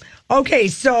path. Okay,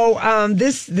 so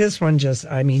this one just,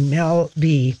 Mel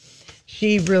B,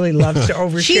 she really loves to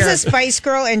overshare. She's a Spice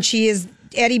Girl, and she is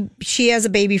Eddie. She has a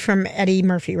baby from Eddie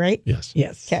Murphy, right? Yes.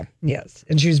 Yes. Okay. Yes.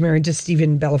 And she was married to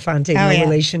Stephen Belafonte, no yeah.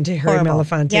 relation to Harry Horrible.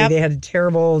 Belafonte. Yep. They had a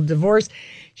terrible divorce.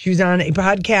 She was on a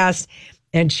podcast,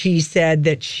 and she said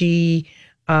that she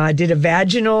did a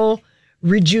vaginal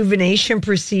rejuvenation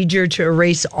procedure to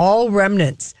erase all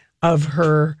remnants of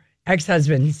her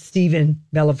ex-husband, Stephen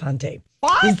Belafonte.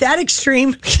 What? Is that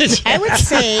extreme? I would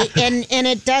say, and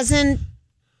it doesn't.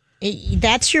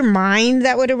 That's your mind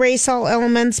that would erase all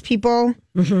elements, people.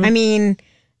 Mm-hmm. I mean,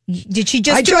 did she I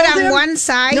just do it told on him- one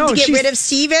side No, to get she's- rid of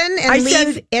Steven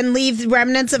I and leave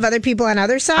remnants of other people on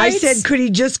other I sides? said, could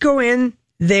he just go in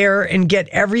there and get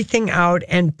everything out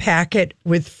and pack it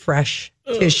with fresh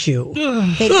tissue?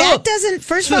 Hey, that doesn't.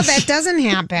 First of all, that doesn't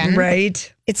happen,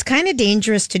 Right. it's kind of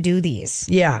dangerous to do these.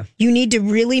 Yeah. You need to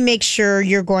really make sure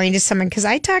you're going to someone, because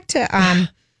I talked to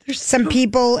some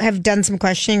people have done some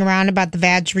questioning around about the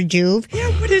Vag Rejuve. Yeah,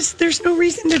 there's no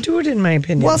reason to do it, in my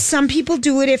opinion. Well, some people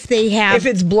do it if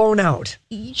it's blown out.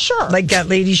 Sure. Like that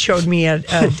lady showed me at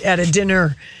a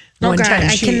dinner one time.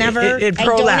 I can never. It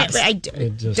prolapsed. I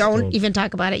don't even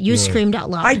talk about it. You screamed out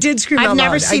loud. I did scream out loud. I've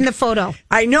never seen the photo.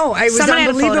 I know. It was Someone had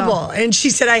a photo. unbelievable. And she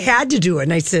said I had to do it.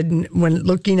 And I said, when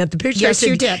looking at the picture, Yes, I said,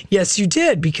 you did. Yes, you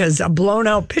did. Because a blown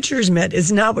out pitcher's mitt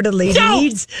is not what a lady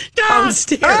needs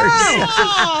downstairs.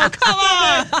 Oh, come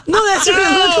on. No, that's what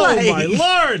it looked like. Oh,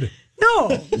 my Lord. No,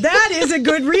 that is a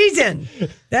good reason.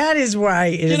 That is why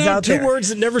it is out two there. words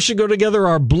that never should go together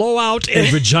are blowout and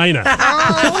vagina.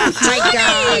 Oh, my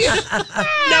gosh.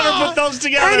 Never put those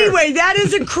together. Anyway, that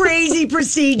is a crazy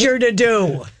procedure to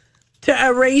do. To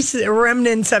erase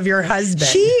remnants of your husband.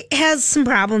 She has some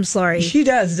problems, Lori. She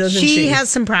does, doesn't she? She has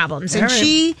some problems. And All right.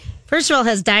 she, first of all,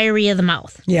 has diarrhea of the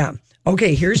mouth. Yeah.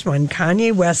 Okay, here's one.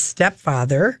 Kanye West's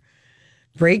stepfather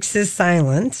breaks his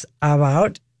silence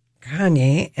about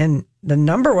Kanye. And the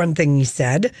number one thing he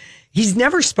said, he's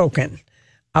never spoken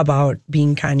about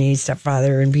being Kanye's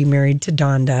stepfather and being married to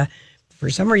Donda. For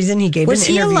some reason, he gave an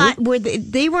interview. Was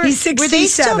he a lot? He's 67. Were they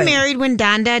still married when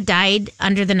Donda died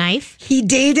under the knife? He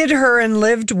dated her and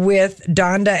lived with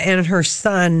Donda and her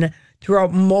son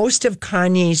throughout most of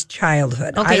Kanye's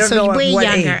childhood. Okay, I don't know way what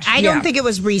younger. age. I don't think it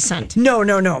was recent. No.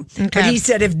 Okay. But he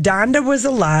said if Donda was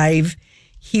alive,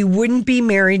 he wouldn't be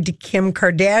married to Kim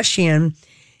Kardashian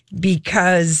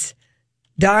because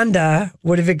Donda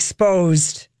would have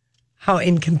exposed how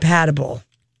incompatible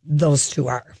those two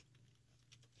are.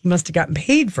 He must have gotten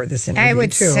paid for this interview, I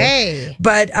would too. say.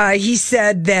 But he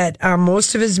said that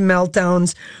most of his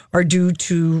meltdowns are due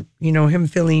to, him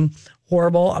feeling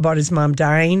horrible about his mom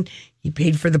dying. He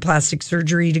paid for the plastic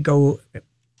surgery to go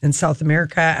in South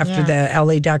America after the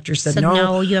LA doctor said no.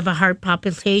 No, you have a heart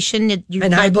palpitation.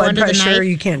 And high blood pressure,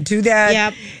 you can't do that.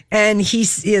 Yep. And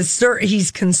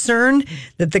he's concerned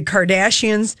that the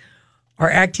Kardashians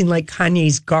are acting like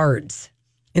Kanye's guards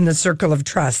in the circle of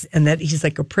trust, and that he's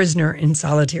like a prisoner in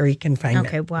solitary confinement.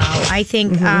 Okay, wow. I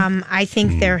think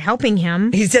they're helping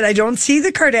him. He said, I don't see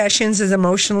the Kardashians as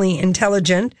emotionally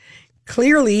intelligent.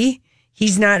 Clearly,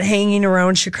 he's not hanging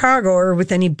around Chicago or with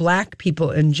any black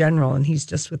people in general, and he's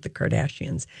just with the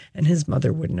Kardashians, and his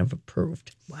mother wouldn't have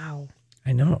approved. Wow.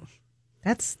 I know.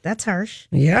 That's harsh.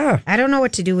 Yeah. I don't know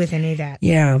what to do with any of that.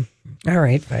 Yeah. All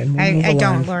right, fine. We'll move I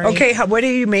don't, along. Lori. Okay, what do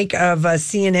you make of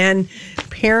CNN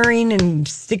pairing and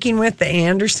sticking with the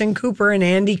Anderson Cooper and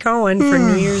Andy Cohen for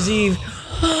New Year's Eve?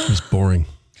 It's boring.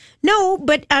 No,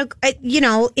 but,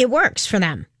 it works for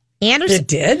them. Anderson. It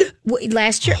did?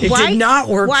 Last year. It did not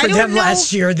work for them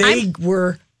last year. They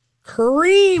were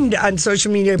creamed on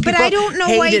social media. People but I don't know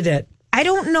hated it. I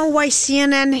don't know why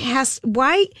CNN has...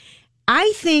 Why?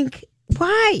 I think...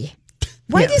 Why?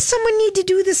 Why does someone need to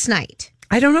do this night?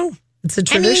 I don't know. It's a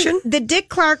tradition. I mean, the Dick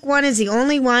Clark one is the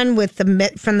only one with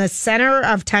from the center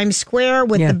of Times Square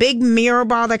with the big mirror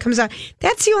ball that comes out.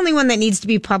 That's the only one that needs to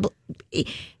be public.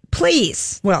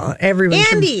 Please. Well,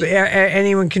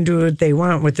 anyone can do what they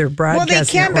want with their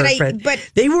broadcast network,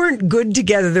 but they weren't good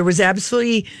together. There was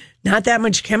absolutely not that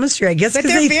much chemistry, I guess. But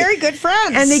they're very good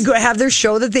friends. And they have their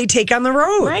show that they take on the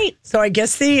road. Right. So I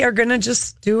guess they are going to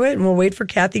just do it, and we'll wait for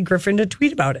Kathy Griffin to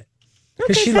tweet about it.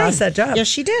 Because she lost that job. Yes,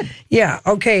 she did. Yeah.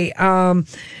 Okay.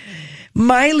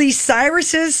 Miley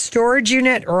Cyrus's storage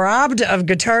unit robbed of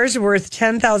guitars worth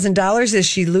 $10,000 as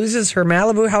she loses her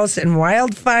Malibu house in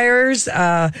wildfires.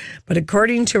 But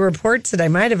according to reports that I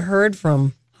might have heard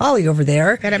from Holly over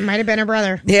there, that it might have been her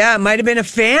brother. Yeah, it might have been a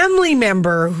family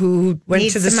member who went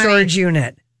to the storage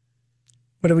unit.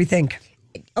 What do we think?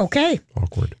 Okay.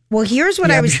 Awkward. Well, here's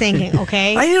what I was thinking,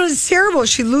 okay? I know, it's terrible.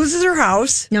 She loses her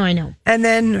house. No, I know. And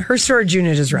then her storage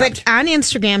unit is robbed. But on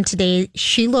Instagram today,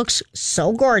 she looks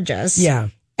so gorgeous. Yeah.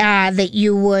 That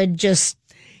you would just...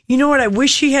 You know what? I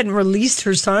wish she hadn't released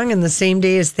her song in the same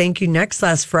day as Thank You Next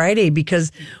last Friday,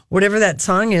 because whatever that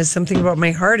song is, Something About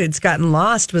My Heart, it's gotten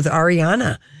lost with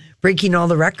Ariana breaking all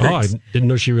the records. Oh, I didn't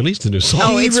know she released a new song.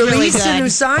 Oh, it's released really a new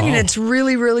song, and it's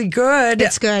really, really good.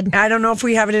 It's good. I don't know if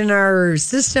we have it in our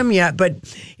system yet, but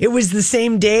it was the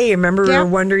same day. I remember we were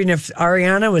wondering if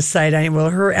Ariana was side-eyeing. Well,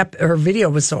 her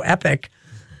video was so epic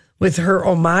with her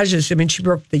homages. I mean, she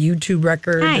broke the YouTube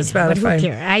record. I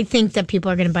think that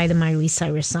people are going to buy the Miley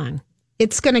Cyrus song.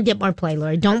 It's going to get more play,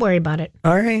 Lori. Don't worry about it.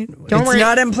 All right. It's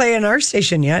not in play in our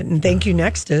station yet, and Thank You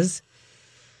Next is.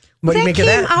 What do you make of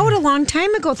that? That came out a long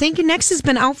time ago. Thank You Next has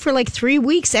been out for like 3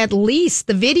 weeks at least.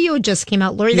 The video just came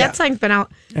out. Lori, that song's been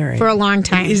out for a long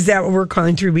time. Is that what we're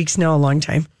calling 3 weeks now, a long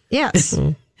time? Yes.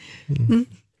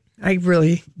 I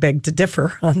really beg to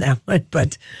differ on that one,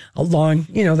 but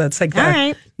that's like All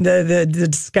right. the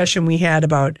discussion we had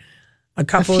about a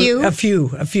couple, a few.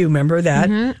 Remember that?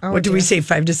 Mm-hmm. Oh, what do we say?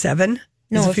 5 to 7?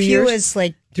 No, a few is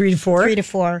like 3 to 4. 3 to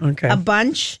 4. Okay. A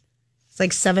bunch, it's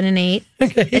like 7 and 8.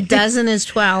 Okay. A dozen is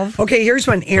 12. Okay, here's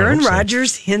one. Aaron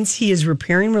Rodgers hints he is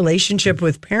repairing relationship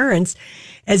with parents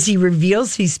as he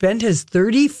reveals he spent his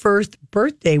 31st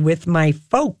birthday with my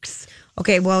folks.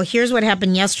 Okay, well, here's what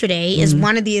happened yesterday is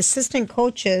one of the assistant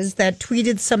coaches that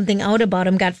tweeted something out about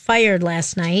him got fired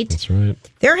last night. That's right.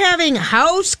 They're having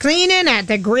house cleaning at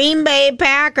the Green Bay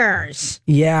Packers.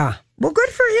 Yeah. Well, good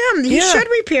for him. He should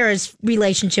repair his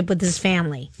relationship with his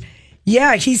family.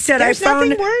 Yeah, he said There's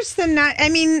nothing worse than not. I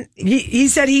mean, he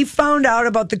said he found out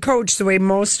about the coach the way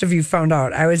most of you found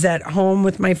out. I was at home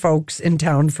with my folks in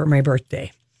town for my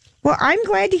birthday. Well, I'm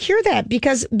glad to hear that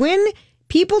because when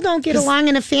people don't get along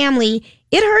in a family,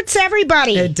 it hurts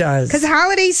everybody. It does. Because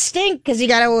holidays stink because you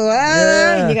got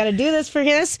to do this for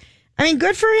his. I mean,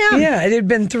 good for him. Yeah, it had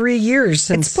been 3 years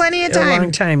since. It's plenty of time. A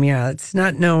long time, yeah. It's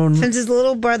not known. Since his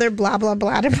little brother, blah, blah,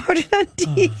 blah, about it on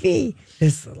TV.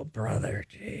 His little brother.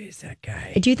 Jeez, that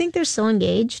guy. Do you think they're still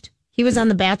engaged? He was on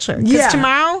The Bachelor. Because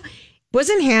tomorrow,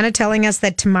 wasn't Hannah telling us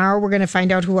that tomorrow we're going to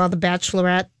find out who all the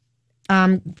Bachelorette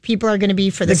people are going to be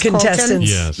for this contestants. Colton?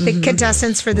 Yes. The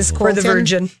contestants for this Colton. For the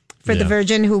Virgin. For the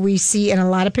Virgin, who we see in a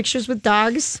lot of pictures with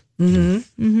dogs.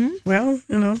 Mm-hmm. Mm-hmm.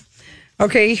 Well,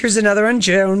 Okay, here's another one.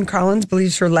 Joan Collins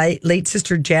believes her late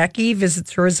sister Jackie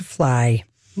visits her as a fly.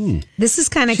 This is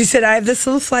kind of... She said, I have this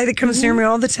little fly that comes near me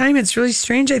all the time. It's really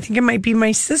strange. I think it might be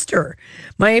my sister.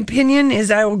 My opinion is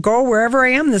I will go wherever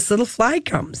I am. This little fly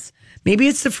comes. Maybe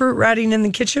it's the fruit rotting in the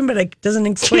kitchen, but it doesn't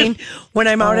explain when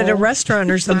I'm out at a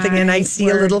restaurant or something and I see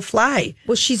a little fly.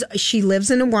 Well, she lives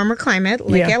in a warmer climate,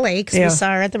 like LA, because we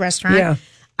saw her at the restaurant. Yeah.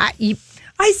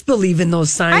 I believe in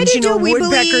those signs. I do too. We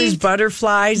Woodpeckers, believe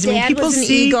butterflies. Dad people was an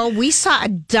see eagle. We saw a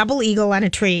double eagle on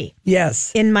a tree.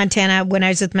 Yes. In Montana when I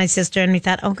was with my sister, and we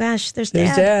thought, oh gosh, there's Dad.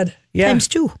 There's Dad. Yeah. Times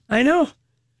 2. I know.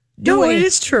 No, it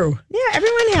is true. Yeah,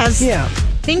 everyone has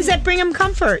things that bring them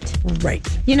comfort. Right.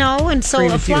 And so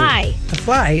a fly. A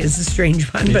fly is a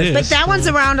strange one. But that one's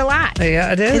around a lot.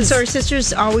 Yeah, it is. And so her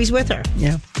sister's always with her.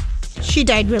 Yeah. She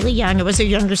died really young. It was her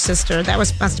younger sister. That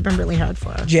must have been really hard for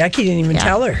her. Jackie didn't even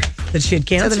tell her that she had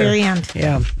cancer. To the very end.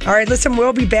 Yeah. All right, listen,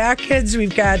 we'll be back, kids.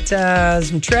 We've got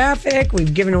some traffic.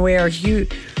 We've given away our Hugh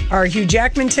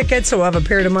Jackman tickets, so we'll have a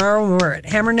pair tomorrow when we're at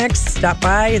Hammer Next. Stop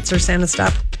by. It's our Santa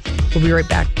Stop. We'll be right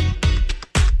back.